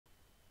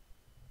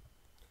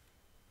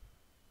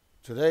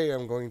Today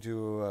I'm going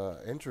to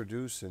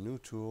introduce a new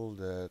tool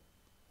that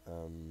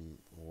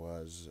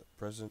was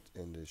present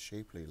in the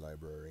Shapely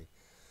library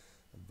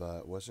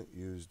but wasn't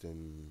used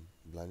in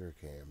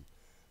Blendercam.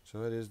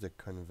 So it is the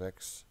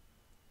Convex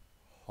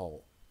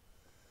Hull.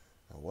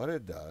 Now what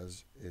it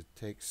does, it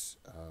takes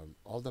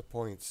all the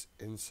points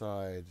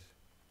inside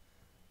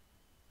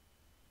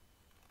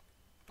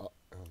uh,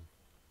 um,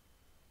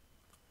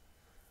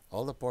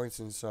 all the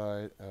points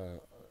inside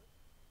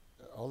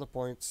all the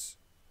points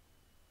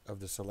of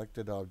the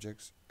selected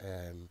objects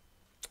and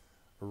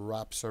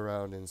wraps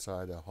around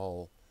inside a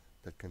hull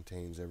that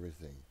contains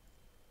everything.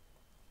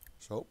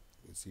 So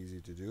it's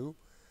easy to do.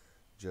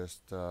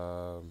 Just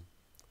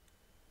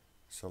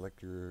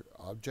select your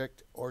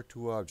object or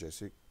two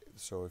objects.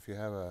 So if you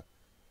have um,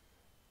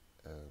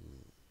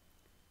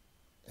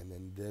 an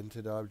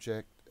indented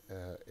object,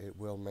 it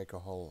will make a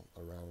hull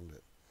around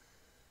it.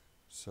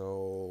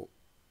 So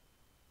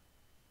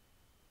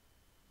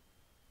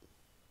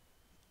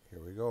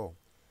here we go.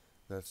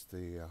 That's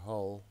the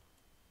hull.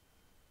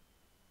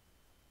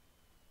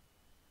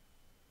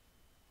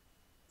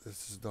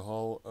 This is the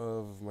hull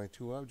of my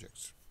two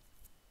objects.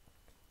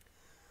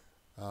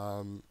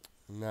 Now,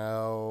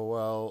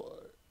 well,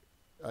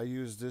 I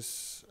use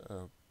this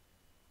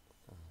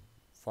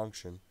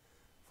function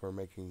for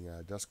making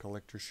a dust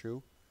collector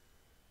shoe.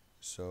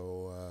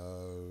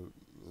 So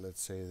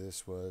let's say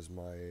this was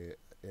my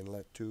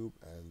inlet tube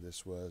and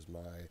this was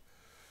my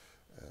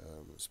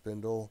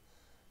spindle.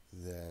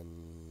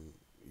 Then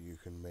you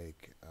can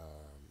make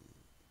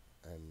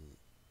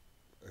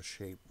a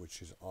shape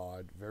which is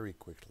odd very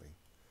quickly.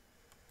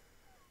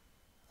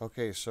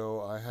 Okay,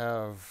 so I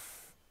have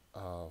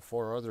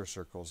four other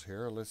circles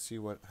here. Let's see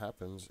what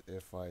happens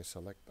if I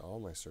select all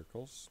my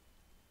circles.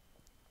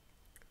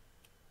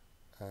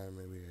 And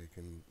maybe I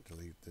can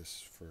delete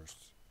this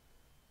first.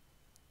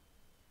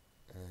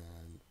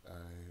 And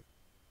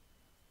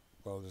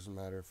well, it doesn't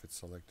matter if it's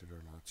selected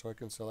or not. So I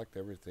can select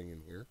everything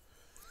in here.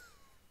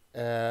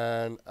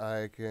 And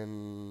I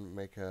can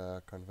make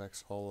a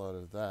convex hull out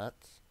of that.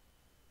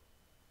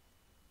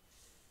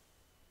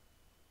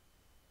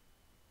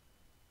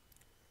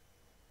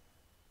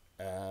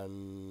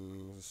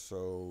 And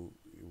so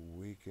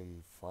we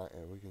can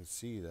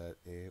see that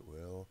it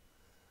will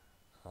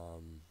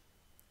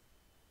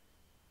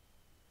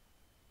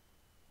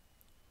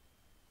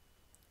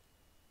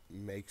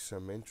make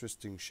some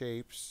interesting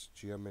shapes,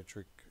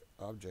 geometric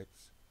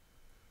objects,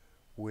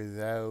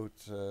 without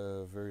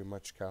very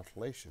much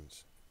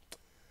calculations.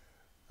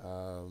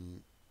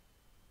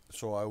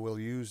 So I will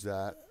use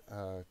that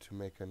to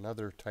make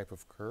another type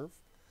of curve,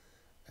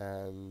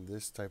 and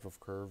this type of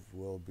curve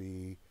will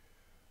be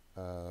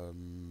a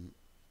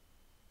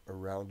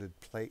rounded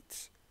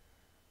plate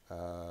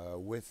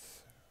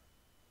with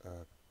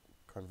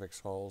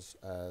convex hulls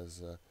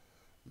as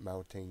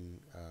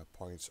mounting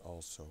points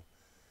also.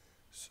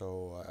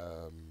 So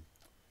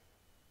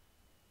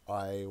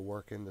I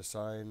work in the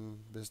sign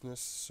business,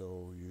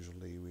 so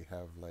usually we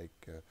have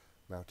like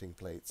mounting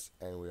plates,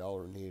 and we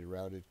all need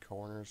rounded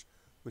corners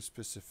with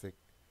specific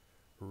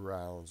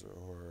rounds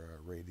or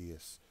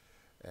radius.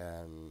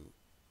 And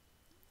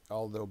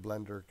although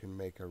Blender can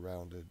make a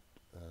rounded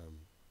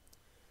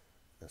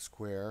a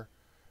square,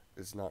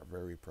 it's not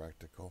very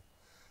practical.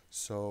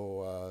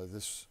 So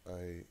this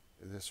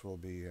will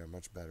be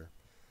much better.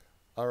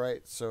 All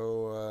right,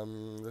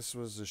 so this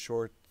was a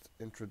short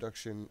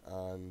introduction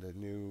on the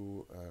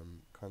new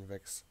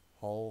convex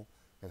hull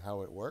and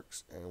how it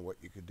works and what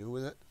you could do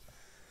with it.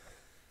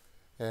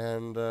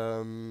 And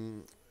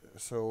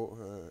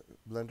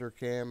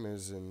Blendercam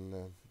is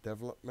in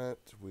development.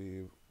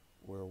 We're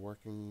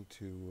working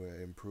to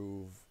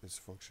improve its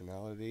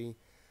functionality.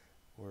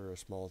 We're a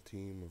small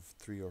team of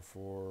 3 or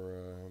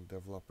 4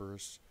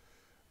 developers.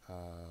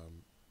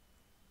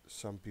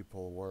 Some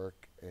people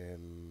work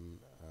in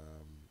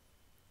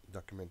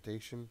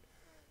documentation.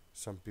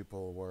 Some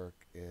people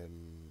work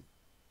in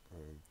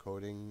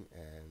coding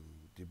and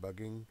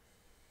debugging.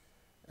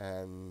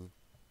 And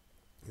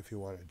if you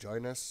want to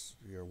join us,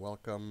 you're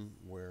welcome.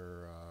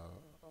 We're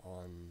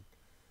on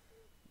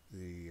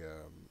the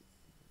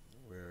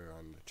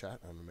chat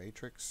on the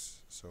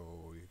Matrix,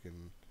 so you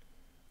can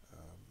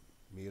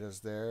meet us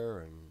there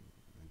and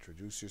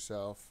introduce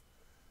yourself.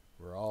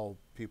 We're all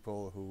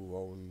people who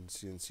own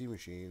CNC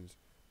machines,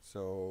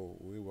 so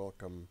we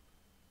welcome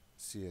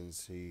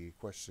CNC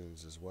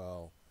questions as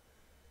well.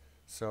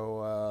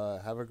 So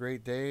have a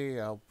great day.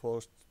 I'll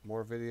post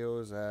more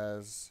videos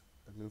as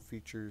new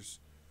features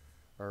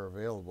are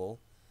available.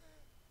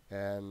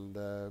 And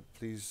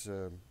please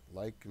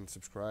like and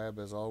subscribe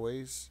as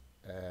always.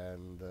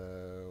 And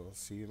we'll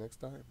see you next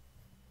time.